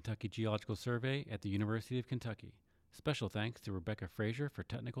produced by the Kentucky Geological Survey at the University of Kentucky. Special thanks to Rebecca Frazier for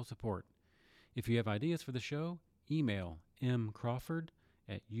technical support. If you have ideas for the show, email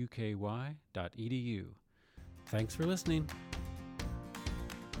mcrawford@uky.edu. Thanks for listening.